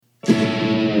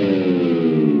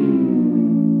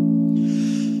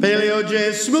Paleo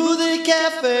J's Smoothie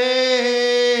Cafe.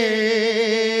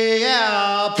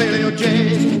 Yeah, Paleo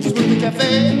J's Smoothie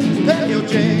Cafe. Paleo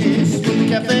J's Smoothie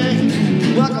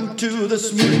Cafe. Welcome to the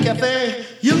Smoothie Cafe.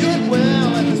 You get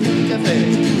well at the Smoothie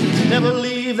Cafe. Never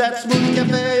leave that Smoothie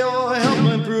Cafe or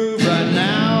help improve right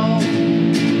now.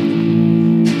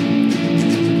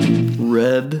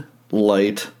 Red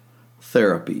Light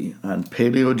Therapy on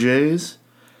Paleo J's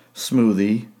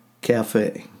Smoothie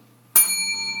Cafe.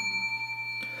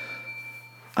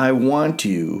 I want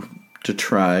you to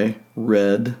try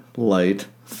red light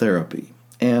therapy.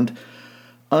 And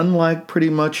unlike pretty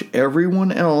much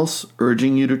everyone else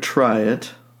urging you to try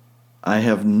it, I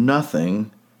have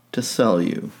nothing to sell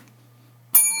you.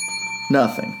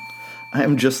 Nothing. I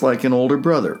am just like an older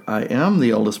brother. I am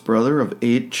the eldest brother of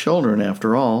 8 children,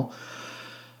 after all,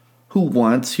 who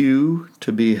wants you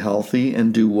to be healthy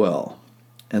and do well.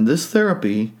 And this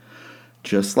therapy,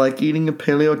 just like eating a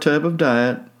paleo type of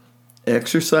diet,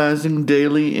 exercising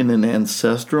daily in an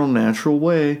ancestral natural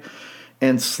way,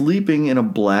 and sleeping in a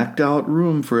blacked out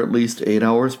room for at least 8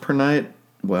 hours per night,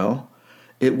 well,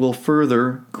 it will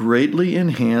further greatly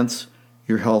enhance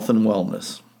your health and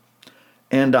wellness.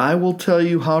 And I will tell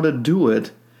you how to do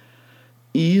it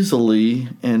easily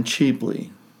and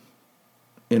cheaply.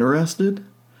 Interested?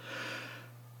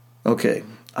 Okay,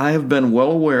 I have been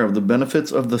well aware of the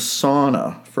benefits of the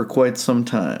sauna for quite some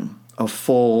time. A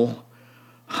full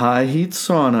high heat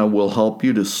sauna will help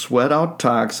you to sweat out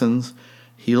toxins,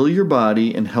 heal your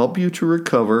body, and help you to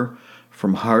recover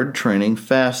from hard training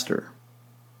faster.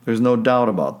 There's no doubt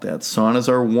about that. Saunas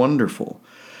are wonderful.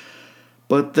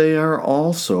 But they are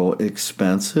also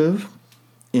expensive,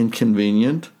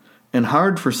 inconvenient, and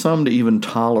hard for some to even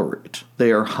tolerate.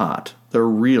 They are hot. They're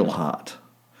real hot.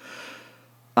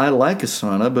 I like a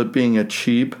sauna, but being a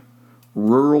cheap,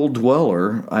 rural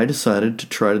dweller, I decided to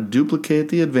try to duplicate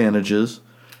the advantages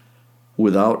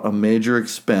without a major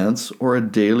expense or a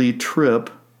daily trip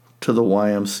to the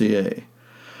YMCA.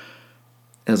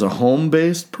 As a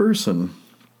home-based person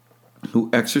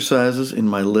who exercises in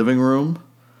my living room,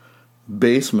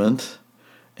 basement,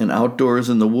 and outdoors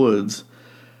in the woods,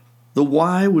 the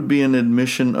why would be an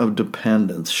admission of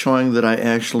dependence, showing that I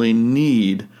actually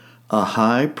need a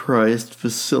high-priced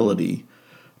facility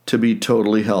to be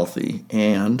totally healthy.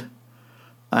 And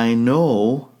I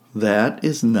know that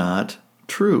is not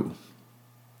true.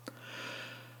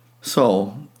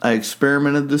 So, I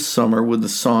experimented this summer with the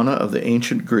sauna of the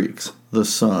ancient Greeks, the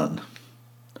sun.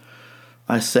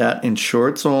 I sat in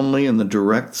shorts only in the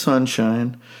direct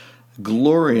sunshine,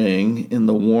 glorying in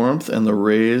the warmth and the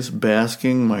rays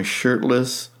basking my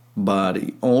shirtless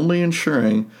body, only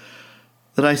ensuring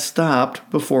that I stopped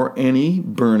before any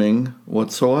burning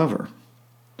whatsoever.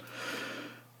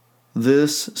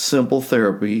 This simple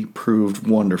therapy proved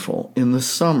wonderful. In the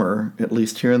summer, at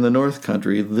least here in the North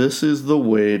Country, this is the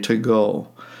way to go.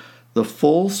 The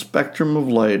full spectrum of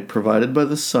light provided by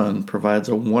the sun provides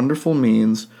a wonderful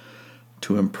means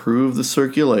to improve the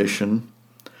circulation,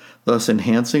 thus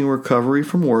enhancing recovery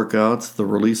from workouts, the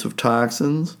release of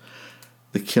toxins,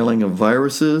 the killing of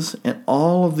viruses, and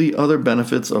all of the other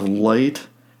benefits of light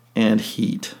and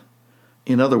heat.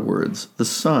 In other words, the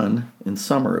sun, in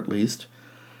summer at least,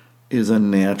 is a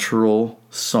natural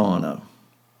sauna.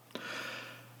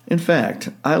 In fact,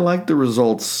 I like the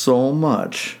results so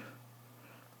much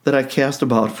that I cast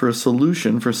about for a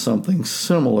solution for something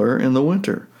similar in the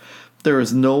winter. There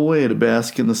is no way to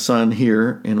bask in the sun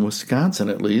here, in Wisconsin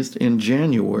at least, in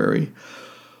January,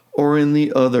 or in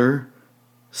the other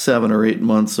 7 or 8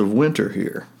 months of winter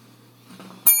here.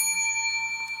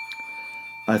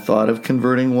 I thought of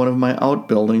converting one of my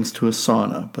outbuildings to a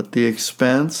sauna, but the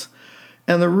expense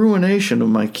and the ruination of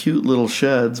my cute little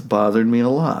sheds bothered me a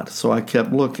lot, so I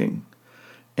kept looking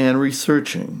and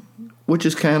researching, which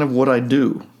is kind of what I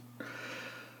do.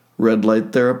 Red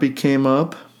light therapy came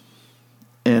up,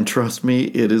 and trust me,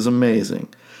 it is amazing.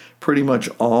 Pretty much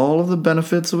all of the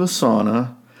benefits of a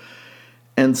sauna,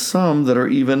 and some that are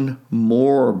even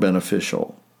more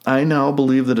beneficial. I now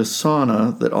believe that a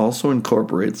sauna that also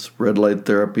incorporates red light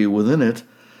therapy within it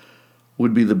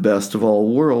would be the best of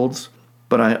all worlds,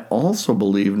 but I also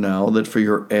believe now that for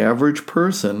your average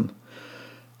person,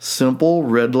 simple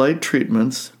red light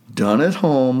treatments done at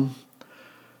home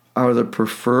are the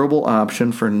preferable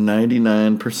option for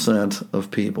 99%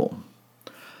 of people.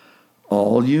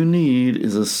 All you need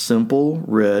is a simple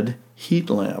red heat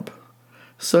lamp,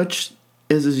 such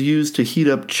as is used to heat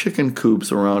up chicken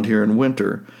coops around here in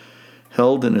winter,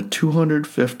 held in a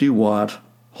 250-watt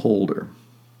holder.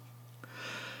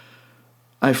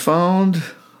 I found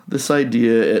this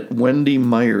idea at Wendy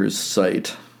Meyer's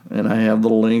site, and I have the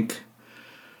link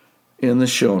in the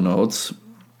show notes.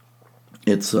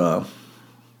 It's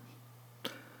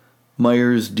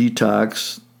Myers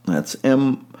Detox. That's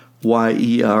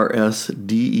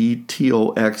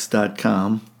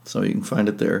MYERSDETOX.com. So you can find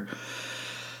it there.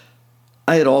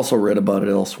 I had also read about it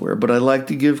elsewhere, but I like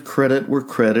to give credit where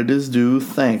credit is due.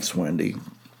 Thanks, Wendy.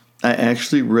 I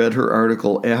actually read her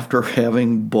article after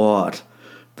having bought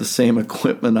the same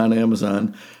equipment on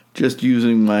Amazon, just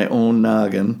using my own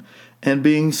noggin, and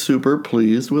being super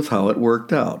pleased with how it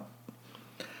worked out.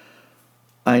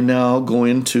 I now go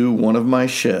into one of my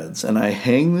sheds, and I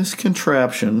hang this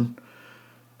contraption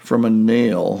from a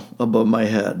nail above my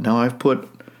head. Now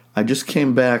I just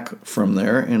came back from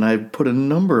there, and I put a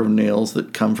number of nails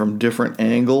that come from different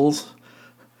angles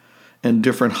and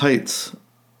different heights,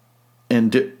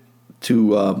 and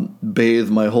to bathe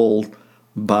my whole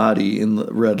body in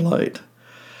the red light.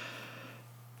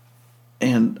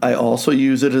 And I also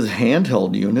use it as a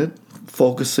handheld unit,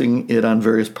 focusing it on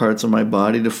various parts of my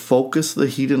body to focus the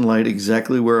heat and light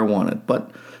exactly where I want it.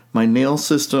 But my nail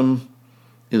system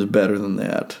is better than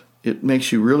that. It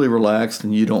makes you really relaxed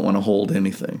and you don't want to hold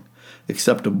anything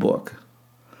except a book.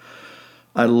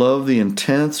 I love the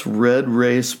intense red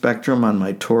ray spectrum on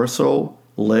my torso,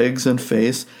 legs, and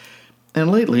face,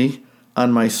 and lately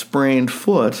on my sprained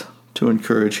foot to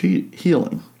encourage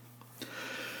healing.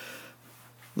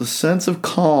 The sense of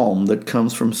calm that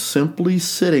comes from simply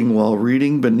sitting while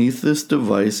reading beneath this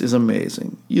device is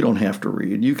amazing. You don't have to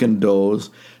read. You can doze.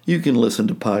 You can listen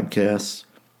to podcasts.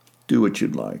 Do what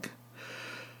you'd like.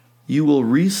 You will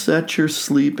reset your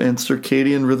sleep and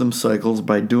circadian rhythm cycles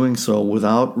by doing so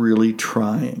without really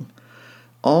trying.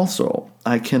 Also,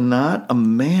 I cannot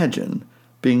imagine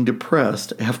being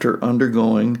depressed after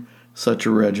undergoing such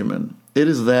a regimen. It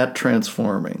is that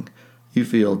transforming. You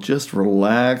feel just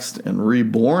relaxed and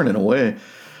reborn in a way.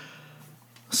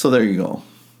 So there you go.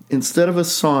 Instead of a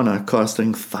sauna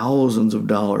costing thousands of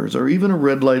dollars, or even a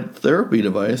red light therapy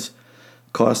device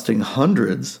costing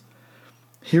hundreds,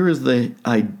 here is the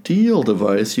ideal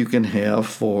device you can have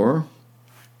for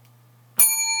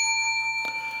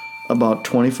about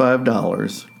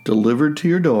 $25, delivered to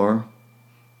your door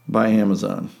by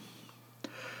Amazon.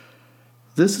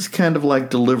 This is kind of like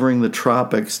delivering the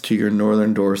tropics to your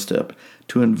northern doorstep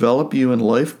to envelop you in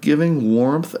life-giving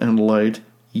warmth and light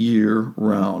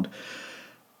year-round.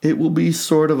 It will be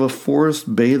sort of a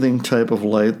forest bathing type of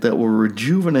light that will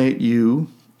rejuvenate you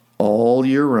all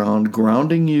year round,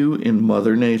 grounding you in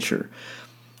Mother Nature.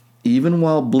 Even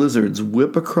while blizzards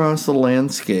whip across the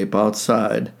landscape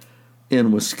outside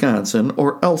in Wisconsin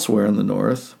or elsewhere in the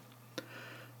north,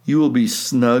 you will be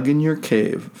snug in your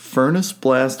cave, furnace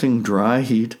blasting dry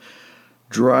heat,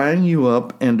 drying you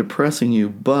up and depressing you,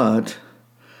 but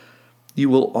you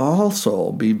will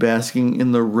also be basking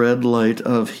in the red light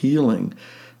of healing,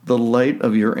 the light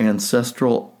of your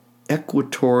ancestral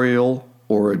equatorial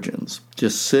origins.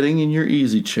 Just sitting in your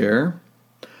easy chair.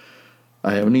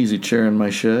 I have an easy chair in my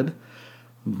shed,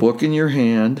 book in your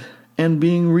hand, and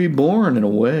being reborn in a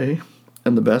way.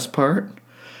 And the best part?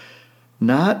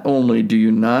 Not only do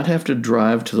you not have to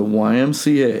drive to the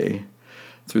YMCA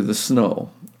through the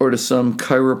snow or to some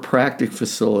chiropractic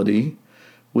facility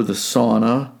with a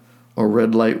sauna or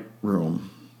red light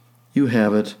room, you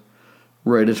have it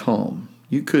right at home.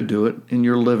 You could do it in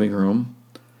your living room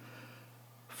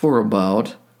for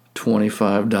about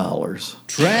 $25.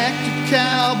 Tractor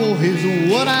cowboy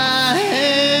is what I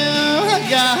am. I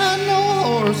got no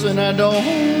horse and I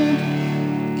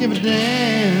don't give a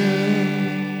damn.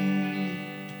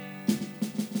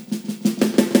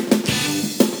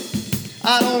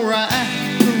 I don't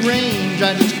ride the range,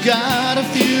 I just got a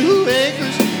few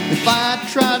acres. If I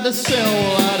tried to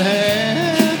sell, I'd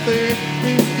have a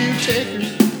few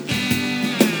takers.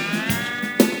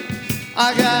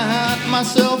 I got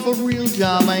myself a real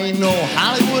job, I ain't no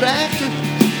Hollywood actor.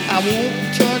 I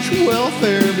won't touch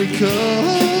welfare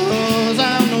because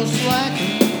I'm no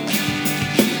slacker.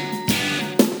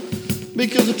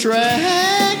 Because a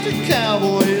tractor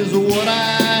cowboy is what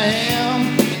I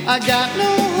am. I got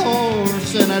no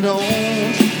horse and I don't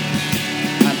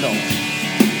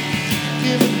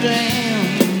give a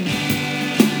damn.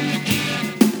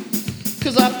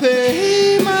 'Cause I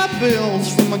pay my bills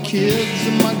for my kids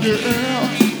and my girl.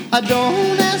 I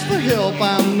don't ask for help,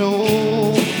 I'm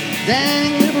no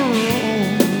dang liberal.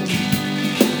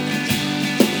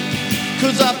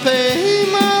 'Cause I pay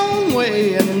my own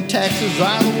way and taxes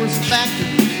are the worst factor.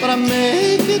 But I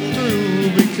make it through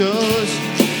because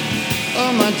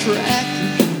of my tractor.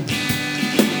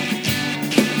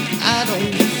 I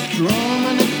don't strum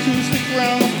an acoustic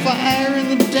round the fire in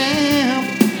the damp.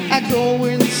 I go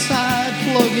inside,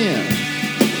 plug in,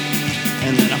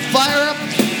 and then I fire up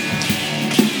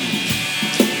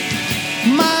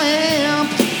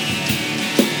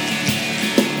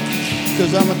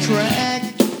 'cause I'm a track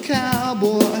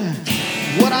cowboy.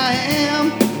 What I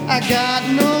am, I got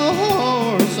no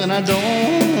horse, and I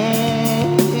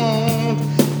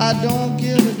don't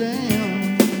give a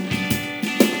damn.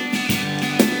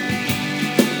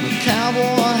 The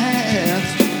cowboy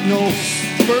hats, no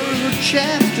spurs or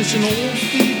chaps, just an old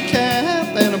speed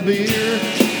cap and a beer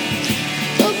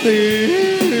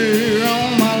on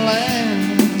my lap.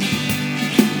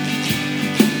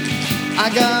 I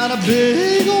got a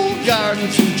big old garden,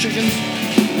 some chickens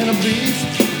and a beef,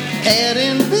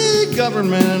 adding big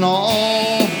government and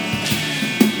all.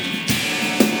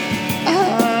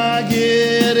 I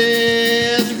get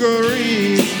his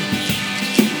grief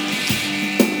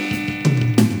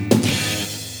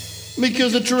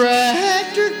because a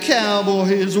tractor cowboy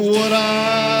is what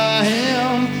I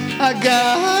am. I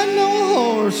got no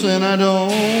horse and I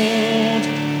don't.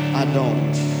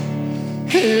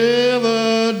 Hey.